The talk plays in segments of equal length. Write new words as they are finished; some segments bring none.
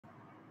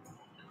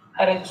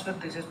Hi Register,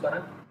 this is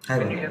Bharat. Hi,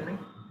 Can you Bharat. hear me?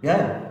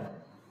 Yeah,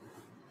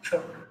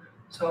 Sure.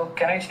 So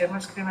can I share my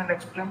screen and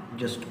explain?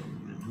 just a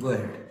minute. Go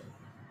ahead.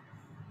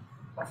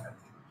 Perfect.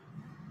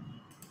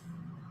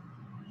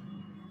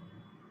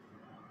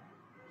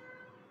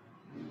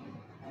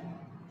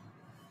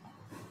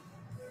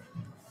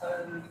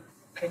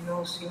 Can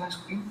you see my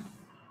screen?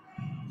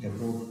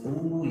 About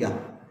two, yeah.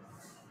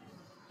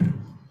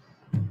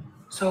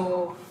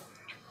 So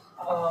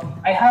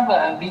I have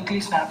a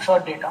weekly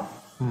snapshot data.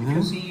 If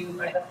you see,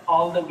 I have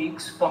all the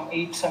weeks from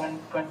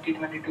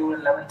 8/7/2022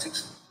 and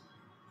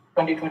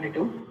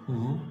 11/6/2022.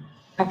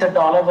 With the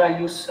dollar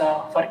values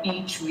for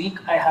each week,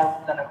 I have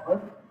the number.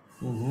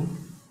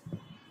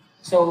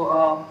 So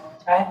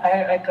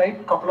I tried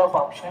a couple of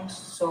options.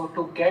 So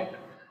to get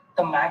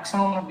the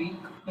maximum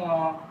week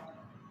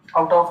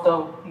out of the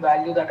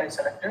value that I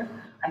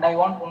selected, and I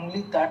want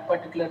only that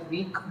particular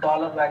week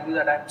dollar value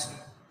that I'm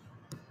seeing.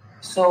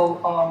 So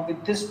with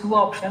these two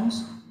options,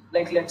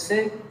 like let's say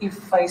if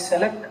I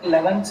select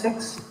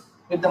 11/6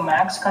 with the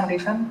max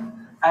condition,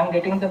 I'm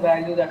getting the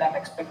value that I'm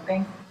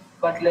expecting.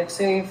 But let's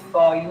say if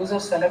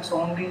user selects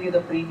only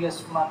the previous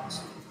months,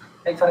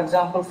 like for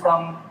example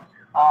from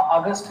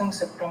August and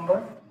September.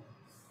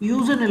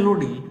 Use an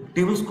LOD,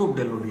 tablescope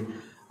LOD.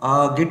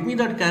 Get me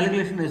that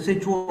calculation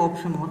SHO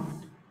option one.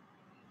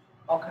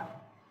 Okay.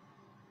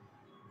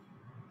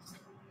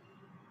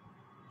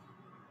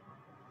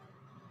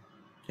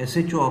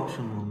 SHO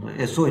option one, right?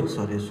 SOH,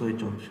 sorry,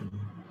 SOH option one.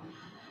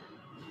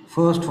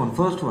 First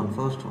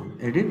one.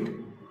 Edit.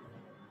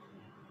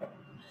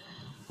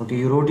 Okay,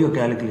 you wrote your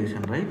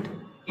calculation, right?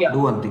 Yeah.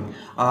 Do one thing.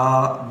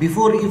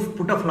 Before if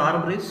put a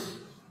flower brace.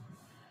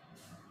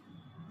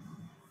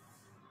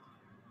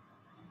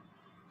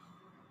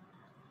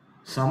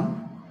 Sum.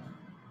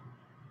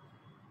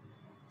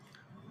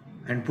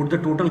 And put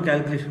the total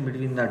calculation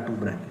between that two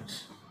brackets.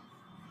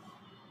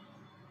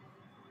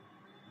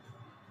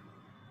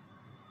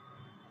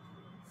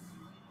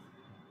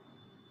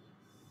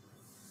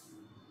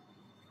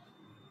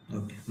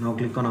 Okay, now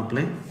click on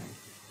apply.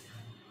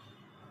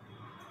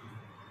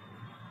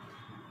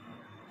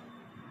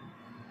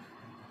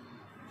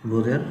 Go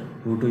there,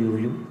 go to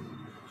UU.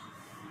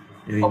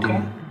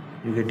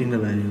 You're getting the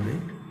value,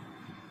 right?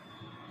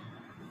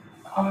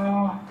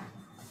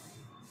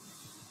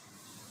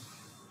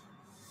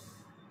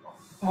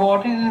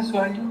 What is this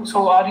value? So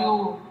are you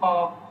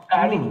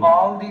adding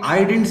all these?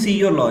 I didn't see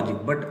your logic,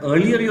 but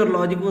earlier your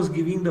logic was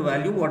giving the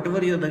value, whatever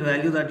the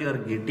value that you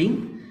are getting.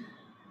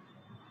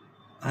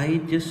 I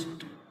just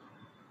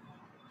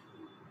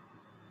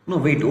no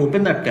wait.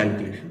 Open that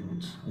calculation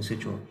once.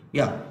 SHO.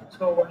 Yeah.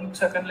 So 1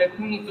 second. Let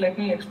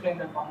me explain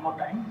that one more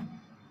time.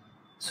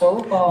 So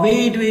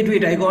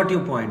wait. I got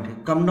your point.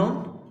 Come down.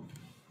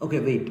 Okay,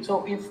 wait. So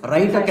if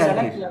write if a I select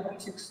calculation.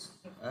 11/6,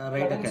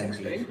 Write a 11/6,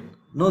 calculation. right?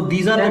 No,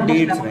 these are the Then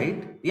dates, the right?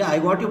 Yeah, I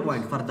got your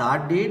point. For that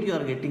date, you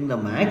are getting the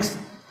max,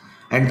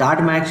 and that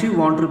max you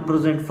want to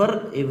represent for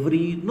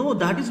every. No,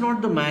 that is not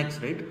the max,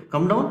 right?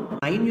 Come down.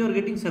 9, you are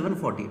getting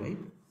 740,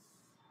 right?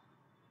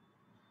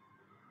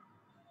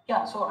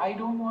 Yeah, so I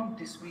don't want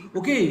this week.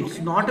 Okay, it's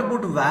not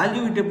about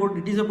value.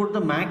 It is about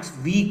the max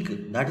week.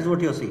 That is what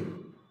you are saying.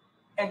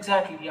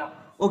 Exactly. Yeah.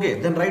 Okay,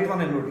 then write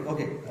one LOD.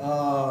 Okay,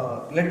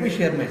 let me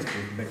share my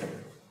screen better.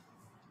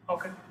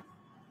 Okay.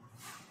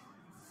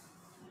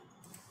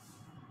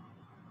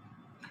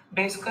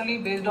 Basically,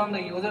 based on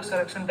the user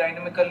selection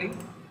dynamically,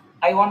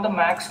 I want the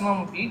maximum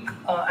week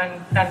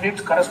and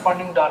its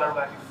corresponding dollar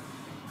value.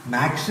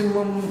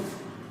 Maximum.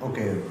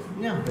 Okay.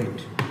 Yeah. Wait.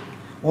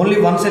 Only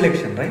one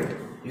selection, right?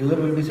 User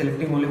will be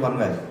selecting only one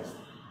value.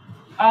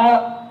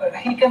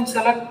 He can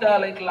select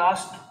like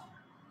last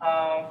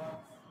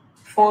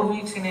 4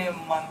 weeks in a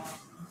month.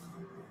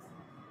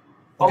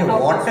 Okay,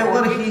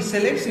 whatever he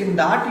selects in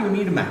that you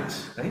need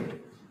max, right?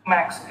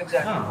 Max,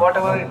 exactly.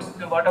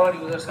 Whatever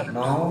user selects.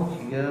 Now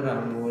here I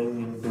am going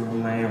into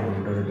my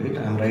order date. I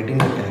am writing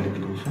the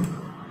calculation.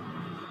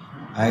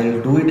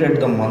 I'll do it at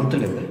the month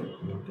level,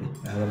 okay,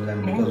 rather than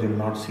because you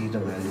will not see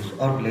the values.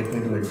 Or let me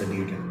do it at the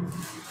date level.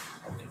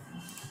 Okay.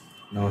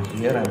 Now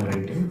here I am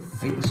writing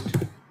fixed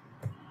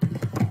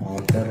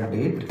order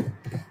date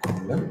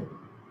column.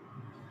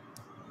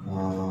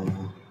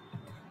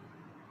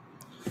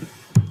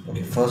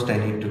 Okay, first I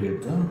need to get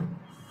the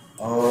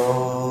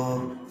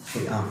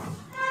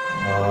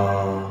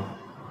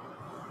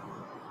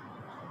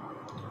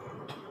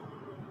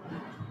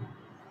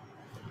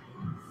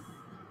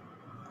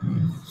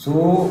so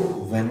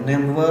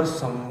whenever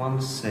someone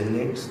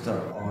selects the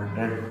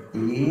order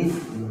date,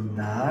 in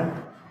that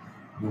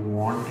you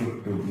want it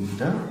to be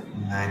the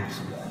max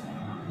value.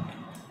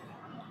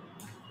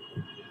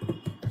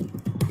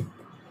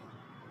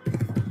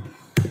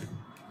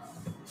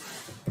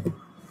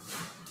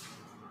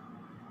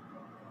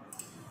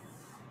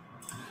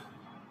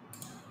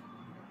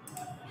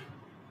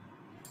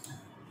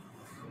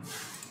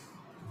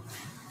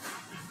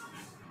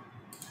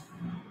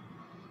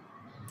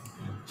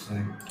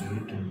 Exact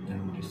date and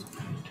then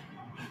discrete.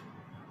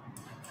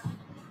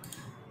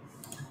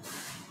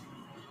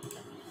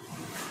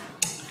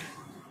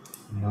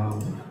 Now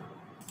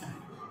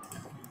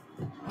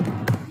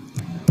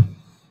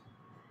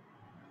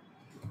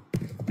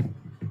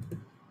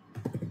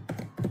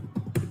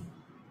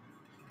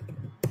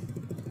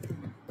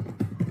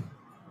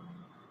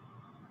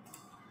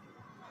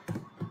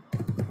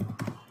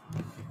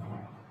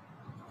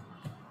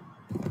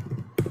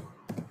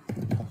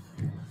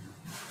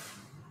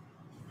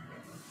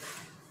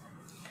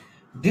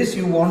this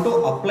you want to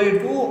apply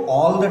to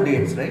all the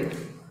dates, right?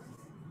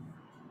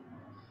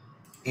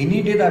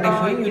 Any day that is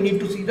showing, you need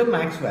to see the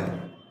max value.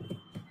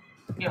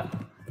 Yeah.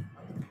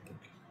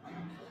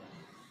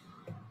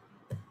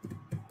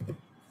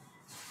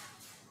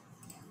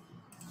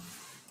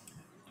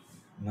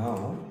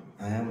 Now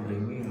I am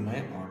bringing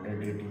my order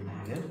date in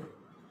here,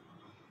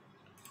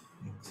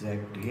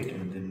 exact date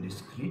and then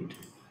discrete.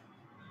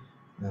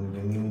 I am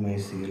bringing my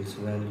sales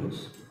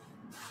values.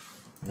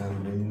 And I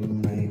am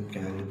bringing my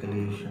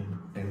calculation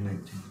 10 I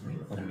think,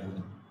 right? Or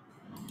 11.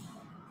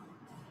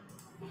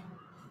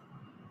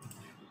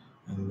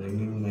 I am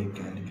bringing my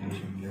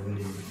calculation level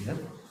in here.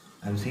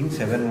 I am seeing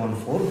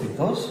 714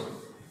 because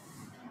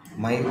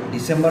my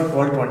December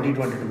 12,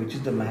 2022, which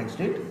is the max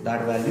date,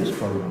 that value is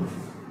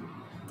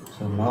 1214.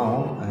 So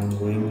now I am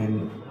going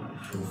in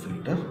show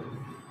filter.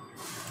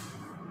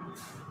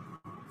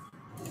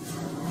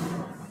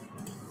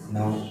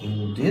 Now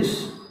in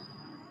this,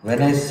 when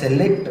I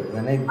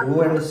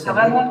go and select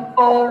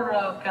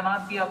 714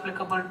 cannot be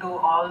applicable to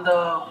all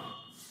the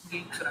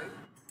weeks, right?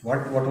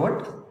 What?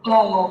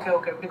 Oh,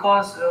 okay.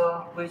 Because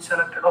we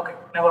selected. Okay,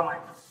 never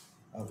mind.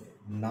 Okay.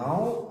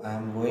 Now I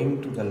am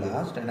going to the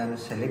last and I am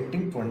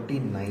selecting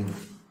 29.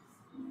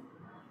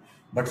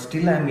 But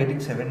still I am getting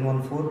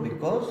 714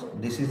 because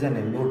this is an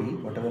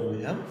LOD, whatever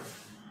we have,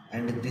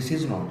 and this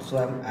is not. So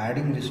I am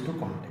adding this to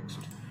context.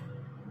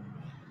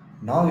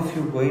 Now if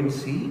you go and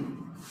see,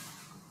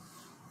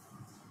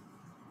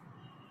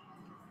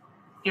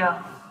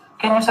 Yeah.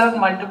 Can you select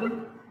multiple?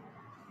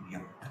 yeah,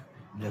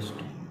 just a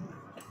moment.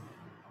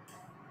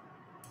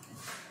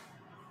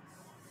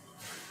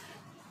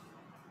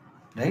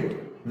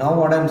 Right? Now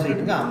what I am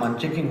saying, I am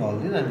unchecking all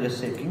this. I am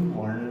just checking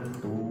 1,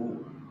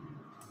 2,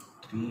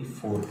 3,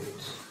 4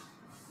 dates.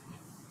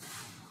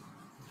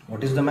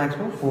 What is the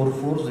maximum?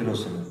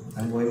 4407.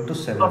 I am going to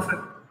 7.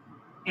 Perfect.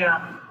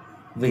 Yeah.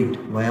 Wait,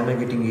 why am I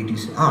getting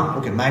 87? Ah,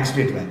 okay, max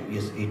date value.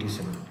 Yes,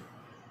 87.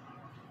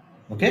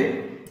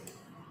 Okay?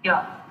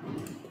 Yeah.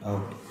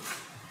 Okay.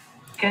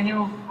 Can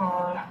you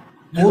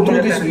Go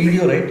through this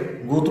video,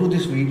 right? Go through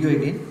this video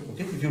again.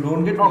 Okay? If you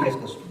don't get, we'll Okay.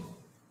 discuss.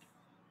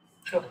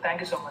 Sure.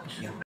 Thank you so much.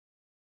 Yeah.